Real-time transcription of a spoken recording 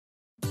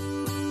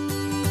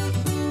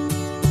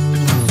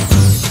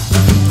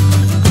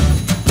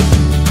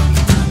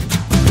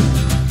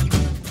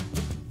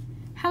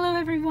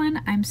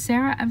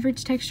Sarah of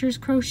Rich Textures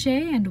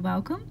Crochet, and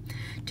welcome.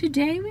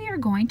 Today we are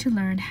going to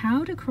learn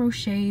how to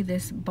crochet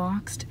this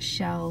boxed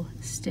shell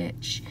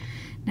stitch.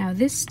 Now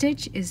this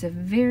stitch is a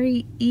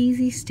very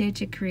easy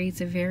stitch. It creates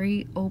a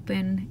very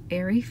open,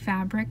 airy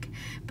fabric,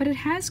 but it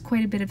has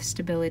quite a bit of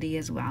stability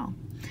as well.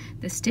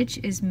 The stitch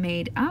is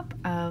made up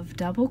of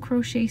double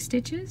crochet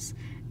stitches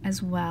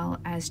as well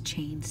as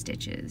chain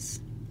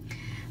stitches.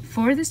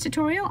 For this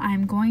tutorial,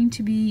 I'm going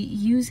to be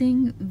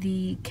using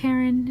the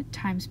Caron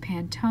times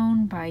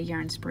Pantone by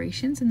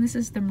Yarnspirations, and this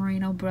is the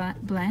Merino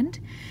blend.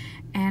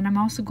 And I'm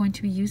also going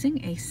to be using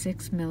a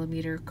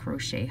 6mm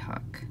crochet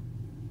hook.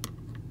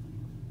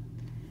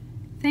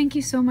 Thank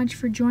you so much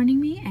for joining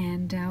me,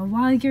 and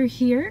while you're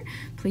here,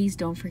 please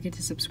don't forget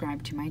to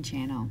subscribe to my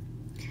channel.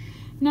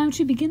 Now,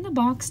 to begin the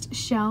boxed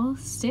shell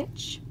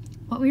stitch,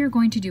 what we are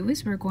going to do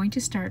is we're going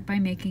to start by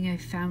making a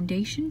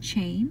foundation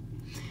chain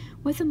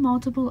with a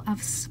multiple of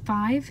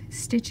 5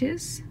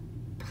 stitches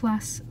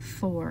plus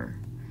 4.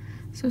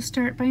 So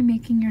start by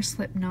making your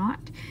slip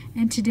knot,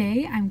 and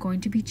today I'm going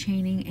to be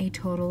chaining a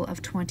total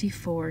of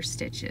 24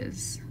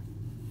 stitches.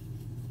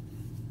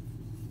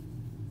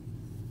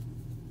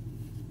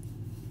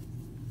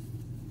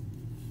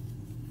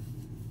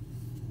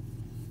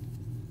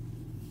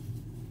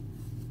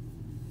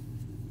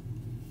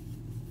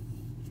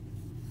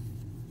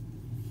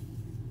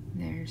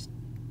 There's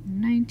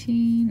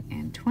 19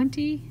 and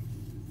 20.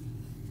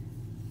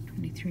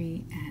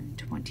 23 and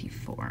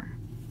 24.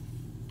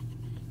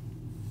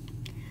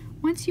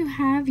 Once you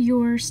have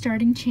your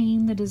starting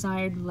chain the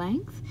desired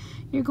length,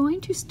 you're going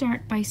to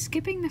start by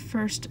skipping the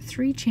first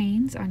 3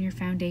 chains on your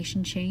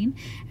foundation chain,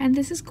 and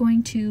this is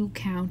going to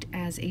count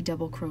as a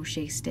double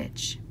crochet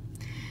stitch.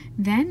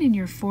 Then in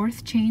your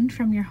 4th chain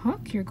from your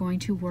hook, you're going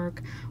to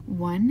work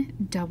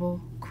 1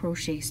 double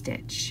crochet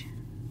stitch.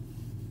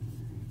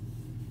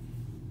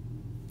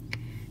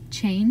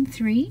 Chain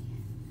 3,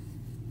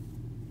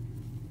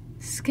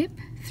 skip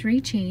 3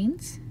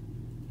 chains,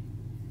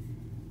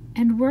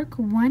 and work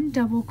 1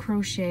 double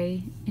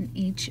crochet in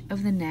each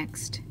of the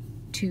next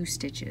 2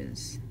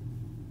 stitches.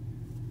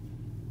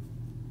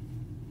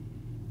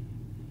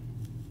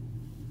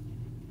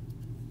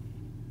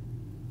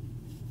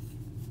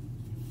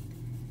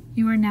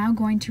 You are now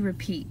going to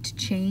repeat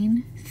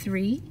chain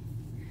 3,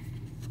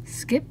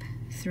 skip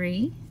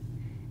 3,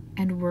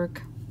 and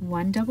work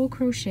 1 double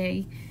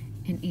crochet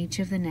in each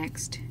of the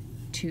next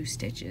 2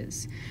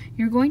 stitches.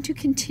 You're going to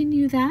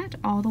continue that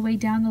all the way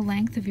down the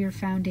length of your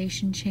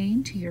foundation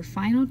chain to your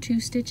final 2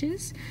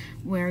 stitches,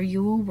 where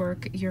you will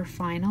work your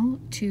final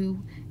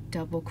 2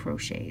 double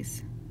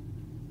crochets.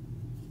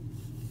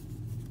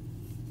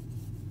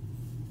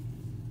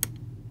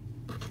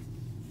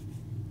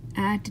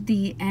 At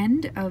the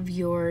end of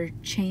your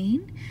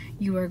chain,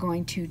 you are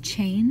going to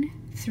chain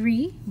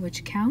 3,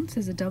 which counts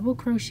as a double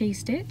crochet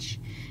stitch,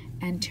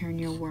 and turn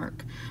your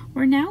work.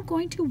 We're now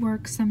going to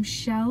work some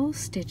shell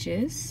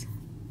stitches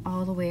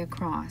all the way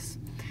across.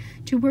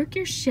 To work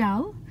your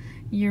shell,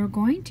 you're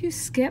going to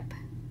skip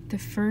the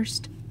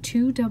first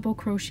 2 double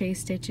crochet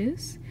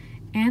stitches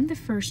and the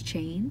first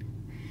chain,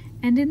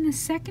 and in the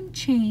second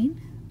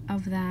chain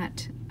of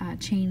that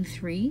chain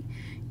 3,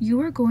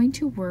 you are going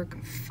to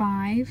work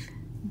 5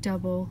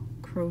 double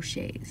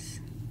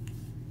crochets.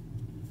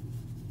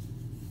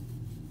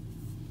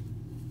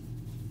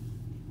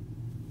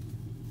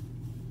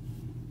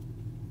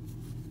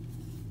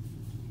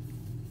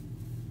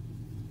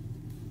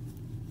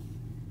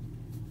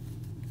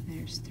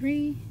 There's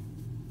 3,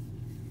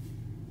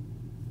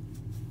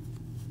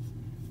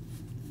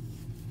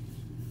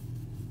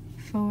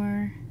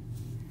 4,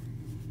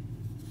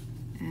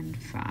 and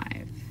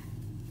 5.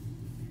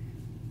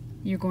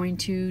 You're going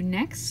to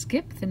next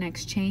skip the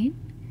next chain,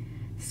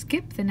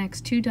 skip the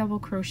next 2 double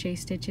crochet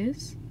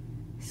stitches,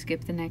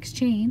 skip the next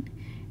chain,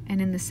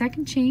 and in the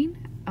second chain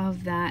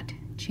of that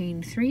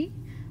chain 3,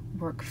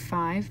 work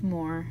 5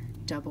 more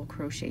double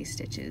crochet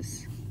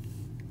stitches,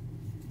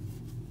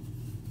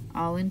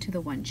 all into the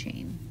 1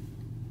 chain.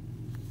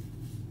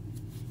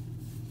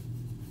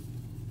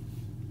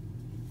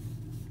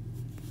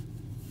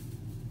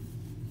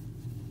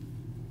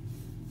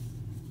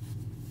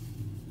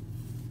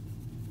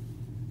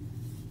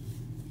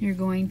 You're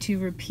going to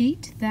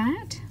repeat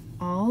that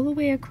all the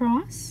way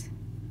across,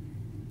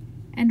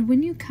 and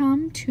when you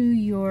come to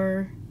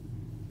your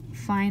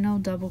final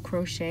double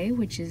crochet,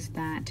 which is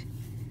that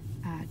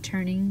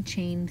turning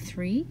chain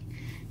 3,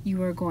 you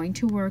are going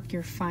to work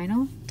your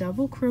final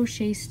double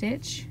crochet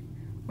stitch,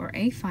 or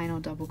a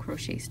final double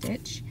crochet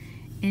stitch,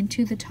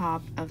 into the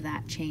top of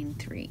that chain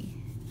 3.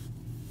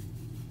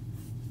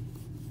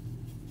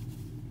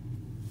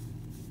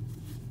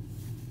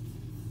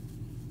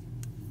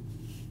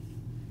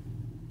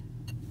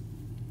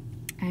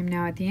 I'm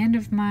now at the end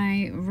of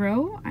my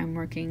row. I'm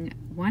working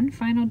 1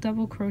 final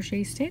double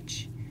crochet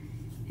stitch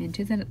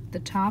into the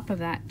top of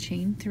that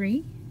chain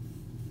 3,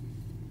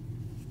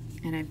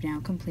 and I've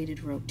now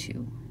completed row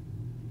 2.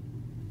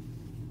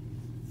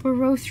 For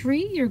row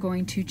 3, you're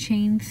going to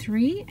chain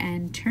 3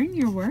 and turn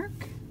your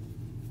work.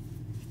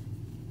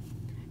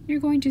 You're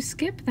going to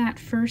skip that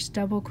first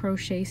double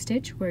crochet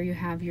stitch where you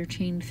have your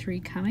chain 3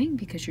 coming,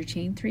 because your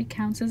chain 3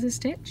 counts as a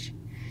stitch,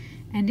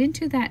 and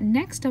into that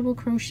next double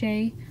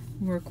crochet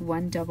work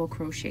 1 double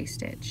crochet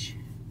stitch,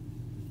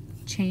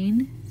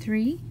 chain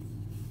 3,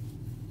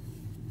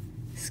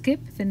 skip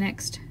the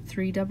next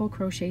 3 double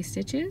crochet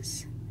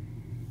stitches,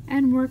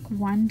 and work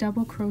 1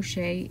 double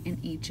crochet in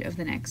each of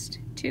the next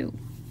 2.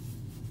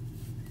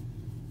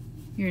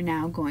 You're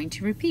now going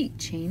to repeat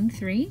chain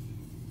 3,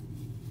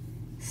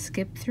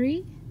 skip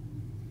 3,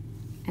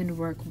 and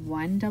work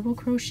 1 double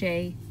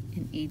crochet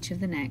in each of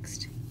the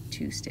next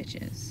 2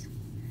 stitches.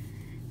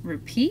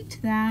 Repeat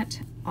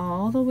that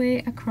all the way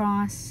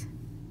across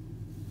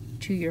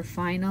to your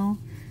final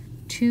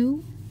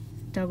 2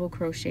 double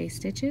crochet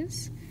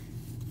stitches,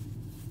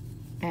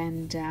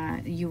 and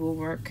you will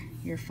work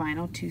your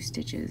final 2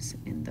 stitches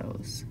in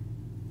those.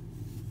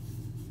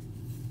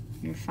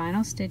 Your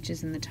final stitch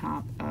is in the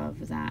top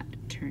of that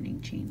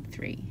turning chain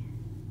 3.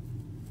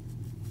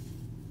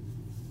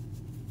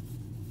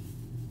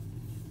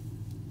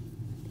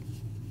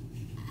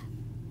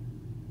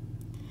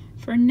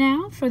 For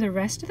now, for the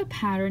rest of the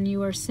pattern,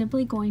 you are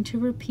simply going to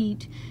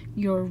repeat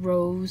your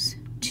rows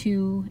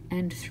 2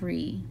 and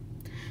 3.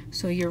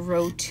 So your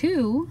row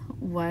 2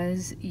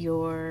 was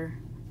your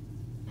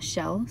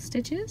shell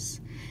stitches,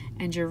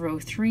 and your row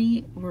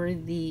 3 were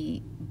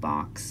the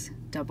box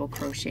double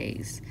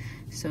crochets.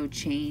 So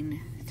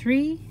chain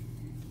 3,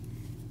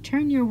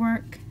 turn your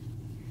work,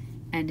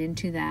 and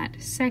into that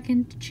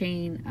second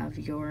chain of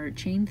your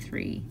chain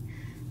 3,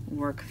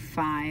 work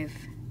 5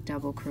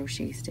 double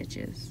crochet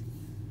stitches.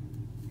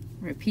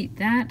 Repeat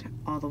that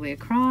all the way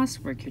across,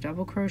 work your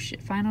double crochet,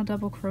 final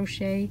double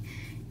crochet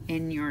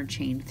in your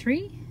chain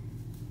 3,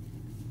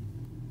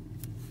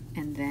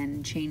 and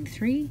then chain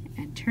 3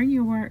 and turn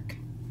your work,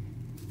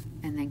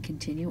 and then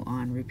continue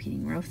on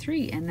repeating row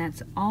 3. And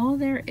that's all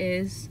there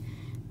is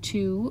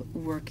to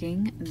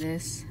working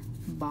this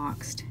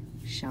boxed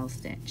shell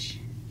stitch.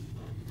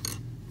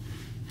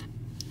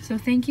 So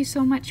thank you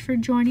so much for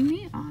joining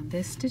me on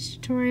this stitch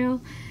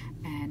tutorial,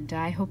 and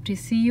I hope to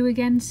see you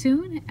again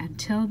soon.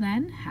 Until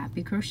then,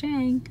 happy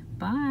crocheting.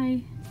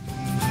 Bye.